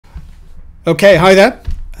Okay, hi there.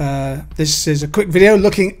 This is a quick video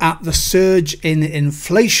looking at the surge in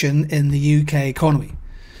inflation in the UK economy.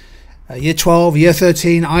 Year 12, Year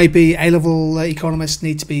 13, IB, A-level economists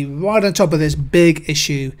need to be right on top of this big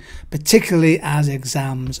issue, particularly as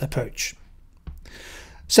exams approach.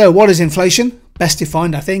 So what is inflation? Best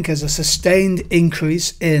defined, I think, as a sustained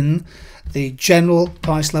increase in the general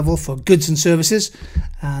price level for goods and services,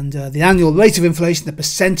 and the annual rate of inflation, the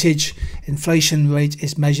percentage inflation rate,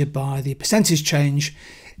 is measured by the percentage change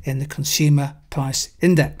in the consumer price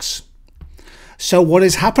index. So what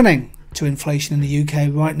is happening to inflation in the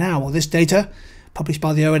UK right now? Well, this data, published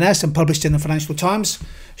by the ONS and published in the Financial Times,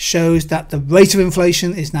 shows that the rate of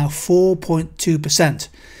inflation is now 4.2%.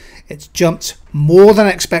 It's jumped more than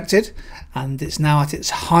expected, and it's now at its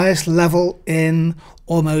highest level in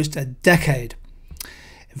almost a decade.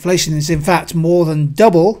 Inflation is in fact more than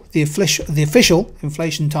double the official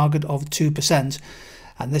inflation target of 2%,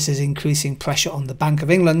 and this is increasing pressure on the Bank of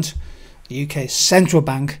England, the UK's central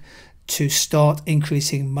bank, to start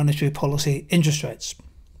increasing monetary policy interest rates.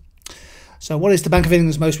 So what is the Bank of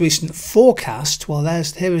England's most recent forecast? Well,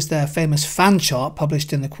 here is their famous fan chart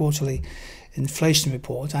published in the quarterly inflation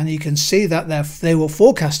report, and you can see that they were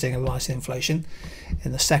forecasting a rise in inflation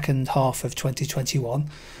in the second half of 2021,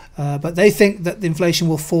 but they think that the inflation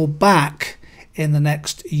will fall back in the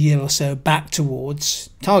next year or so back towards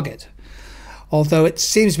target. Although it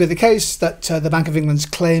seems to be the case that the Bank of England's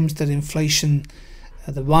claims that inflation,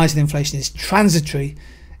 the rise in inflation, is transitory,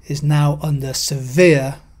 is now under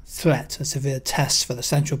severe threat, a severe test for the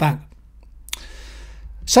central bank.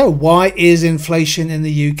 So why is inflation in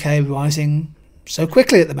the UK rising so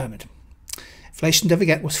quickly at the moment? Inflation, don't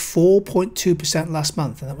forget, was 4.2% last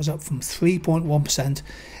month, and that was up from 3.1%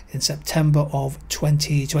 in September of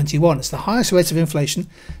 2021. It's the highest rate of inflation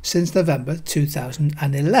since November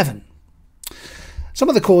 2011. Some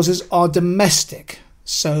of the causes are domestic.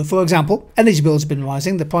 So, for example, energy bills have been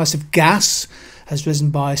rising. The price of gas has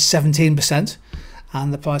risen by 17%,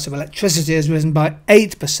 and the price of electricity has risen by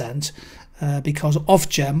 8%. Because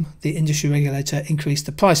Ofgem, the industry regulator, increased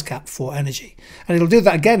the price cap for energy. And it'll do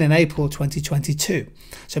that again in April 2022.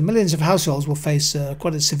 So millions of households will face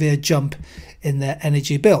quite a severe jump in their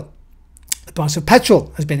energy bill. The price of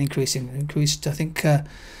petrol has been increasing. It increased, I think,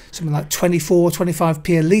 something like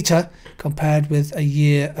 25p a litre compared with a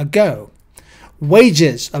year ago.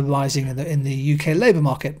 Wages are rising in the UK labour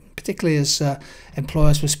market, particularly as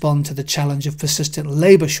employers respond to the challenge of persistent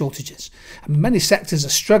labour shortages. I mean, many sectors are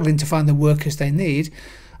struggling to find the workers they need.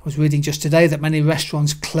 I was reading just today that many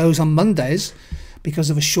restaurants close on Mondays because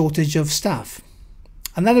of a shortage of staff.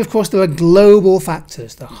 And then, of course, there are global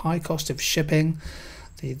factors: the high cost of shipping,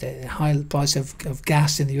 the high price of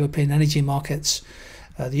gas in the European energy markets.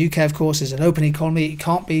 The UK, of course, is an open economy. It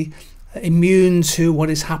can't be immune to what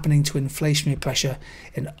is happening to inflationary pressure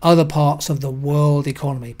in other parts of the world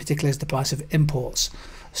economy, particularly as the price of imports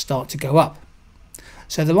start to go up.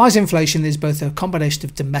 So the rise in inflation is both a combination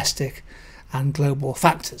of domestic and global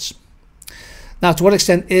factors. Now, to what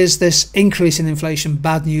extent is this increase in inflation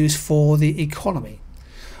bad news for the economy?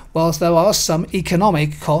 Well, there are some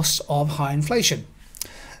economic costs of high inflation.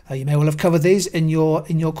 You may well have covered these in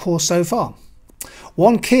your course so far.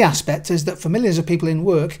 One key aspect is that for millions of people in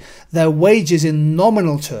work, their wages in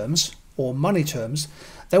nominal terms, or money terms,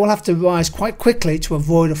 they will have to rise quite quickly to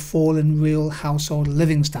avoid a fall in real household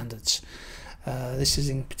living standards. This is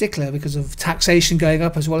in particular because of taxation going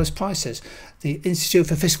up as well as prices. The Institute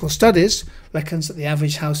for Fiscal Studies reckons that the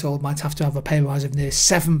average household might have to have a pay rise of near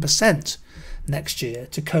 7% next year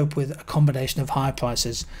to cope with a combination of higher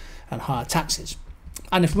prices and higher taxes.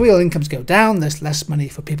 And if real incomes go down, there's less money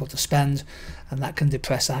for people to spend, and that can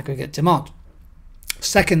depress aggregate demand.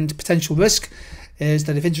 Second potential risk is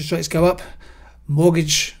that if interest rates go up,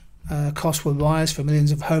 mortgage costs will rise for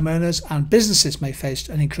millions of homeowners, and businesses may face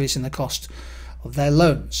an increase in the cost of their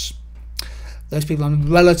loans. Those people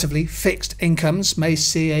on relatively fixed incomes may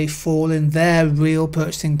see a fall in their real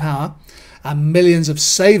purchasing power, and millions of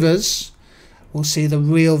savers will see the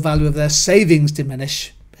real value of their savings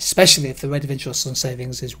diminish, especially if the rate of interest on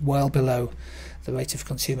savings is well below the rate of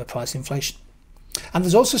consumer price inflation. And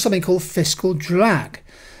there's also something called fiscal drag.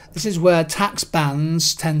 This is where tax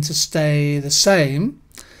bands tend to stay the same.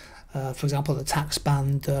 For example, the tax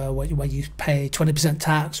band where you pay 20%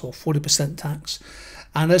 tax or 40% tax.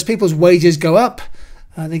 And as people's wages go up,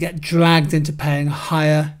 they get dragged into paying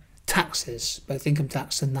higher taxes, both income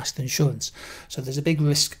tax and national insurance. So there's a big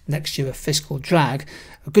risk next year of fiscal drag.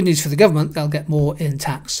 Good news for the government, they'll get more in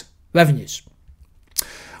tax revenues.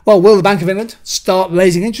 Well, will the Bank of England start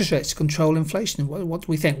raising interest rates to control inflation? What do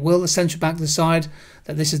we think? Will the central bank decide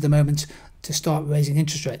that this is the moment to start raising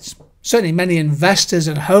interest rates? Certainly many investors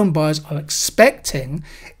and home buyers are expecting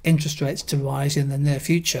interest rates to rise in the near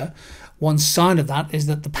future. One sign of that is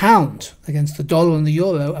that the pound against the dollar and the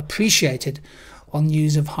euro appreciated on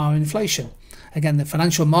news of higher inflation. Again, the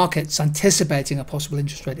financial markets anticipating a possible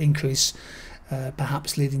interest rate increase,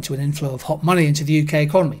 perhaps leading to an inflow of hot money into the UK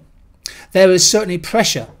economy. There is certainly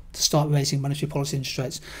pressure to start raising monetary policy interest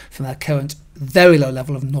rates from their current very low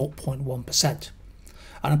level of 0.1%.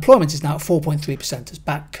 Unemployment is now at 4.3%. It's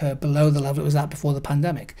back below the level it was at before the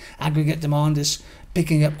pandemic. Aggregate demand is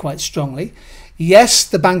picking up quite strongly. Yes,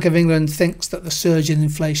 the Bank of England thinks that the surge in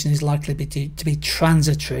inflation is likely to be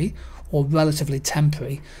transitory or relatively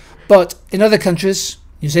temporary. But in other countries,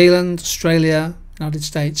 New Zealand, Australia, United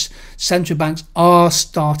States, central banks are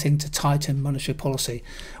starting to tighten monetary policy,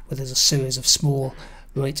 where there's a series of small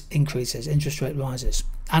rate increases, interest rate rises.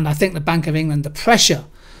 And I think the Bank of England, the pressure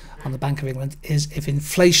on the Bank of England is if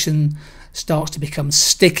inflation starts to become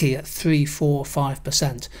sticky at 3, 4,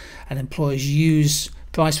 5% and employers use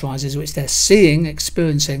price rises, which they're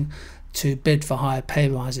experiencing, to bid for higher pay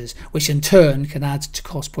rises, which in turn can add to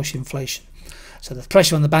cost push inflation. So the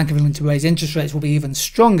pressure on the Bank of England to raise interest rates will be even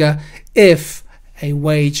stronger if a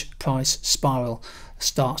wage price spiral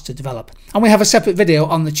starts to develop. And we have a separate video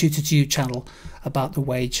on the Tutor2You channel about the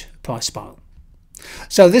wage price spiral.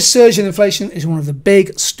 So this surge in inflation is one of the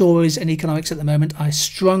big stories in economics at the moment. I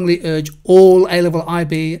strongly urge all A-level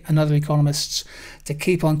IB and other economists to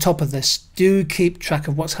keep on top of this. Do keep track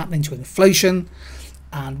of what's happening to inflation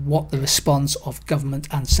and what the response of government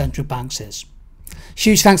and central banks is.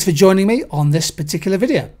 Huge thanks for joining me on this particular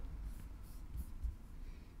video.